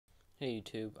Hey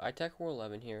YouTube,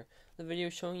 iTech411 here. The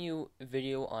video showing you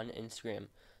video on Instagram.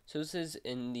 So this is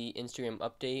in the Instagram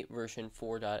update version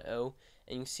 4.0, and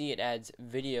you can see it adds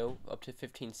video up to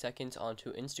 15 seconds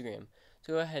onto Instagram.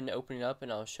 So go ahead and open it up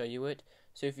and I'll show you it.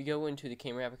 So if you go into the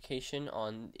camera application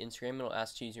on Instagram, it'll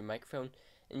ask to use your microphone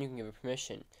and you can give it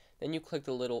permission. Then you click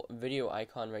the little video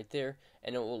icon right there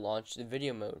and it will launch the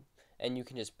video mode. And you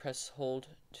can just press hold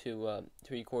to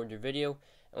record your video.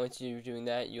 And once you're doing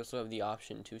that, you also have the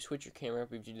option to switch your camera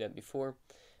if you've done that before.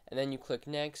 And then you click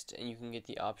next and you can get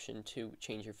the option to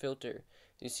change your filter.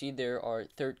 You see there are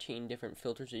 13 different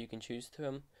filters that you can choose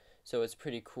from, so it's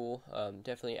pretty cool.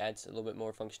 Definitely adds a little bit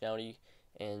more functionality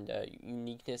and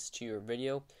uniqueness to your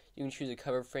video. You can choose a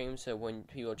cover frame, so when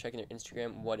people are checking their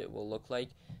Instagram, what it will look like,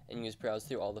 and you just browse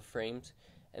through all the frames.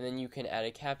 And then you can add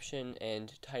a caption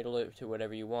and title it to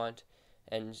whatever you want.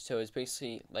 And so it's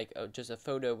basically like just a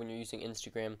photo when you're using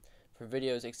Instagram for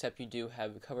videos, except you do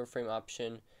have a cover frame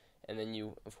option, and then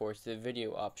you, of course, the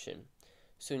video option.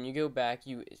 So when you go back,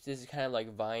 this is kind of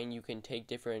like Vine. You can take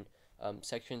different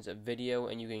sections of video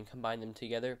and you can combine them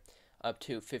together up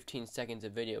to 15 seconds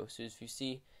of video. So if you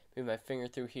see, move my finger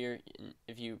through here,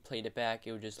 if you played it back,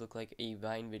 it would just look like a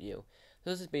Vine video. So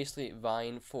this is basically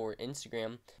Vine for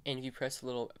Instagram, and if you press the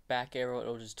little back arrow,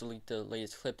 it'll just delete the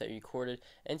latest clip that you recorded,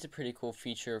 and it's a pretty cool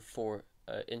feature for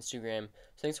Instagram.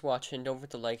 So thanks for watching. Don't forget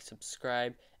to like,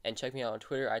 subscribe, and check me out on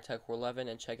Twitter, iTech411,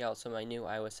 and check out some of my new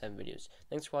iOS 7 videos.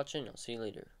 Thanks for watching. I'll see you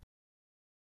later.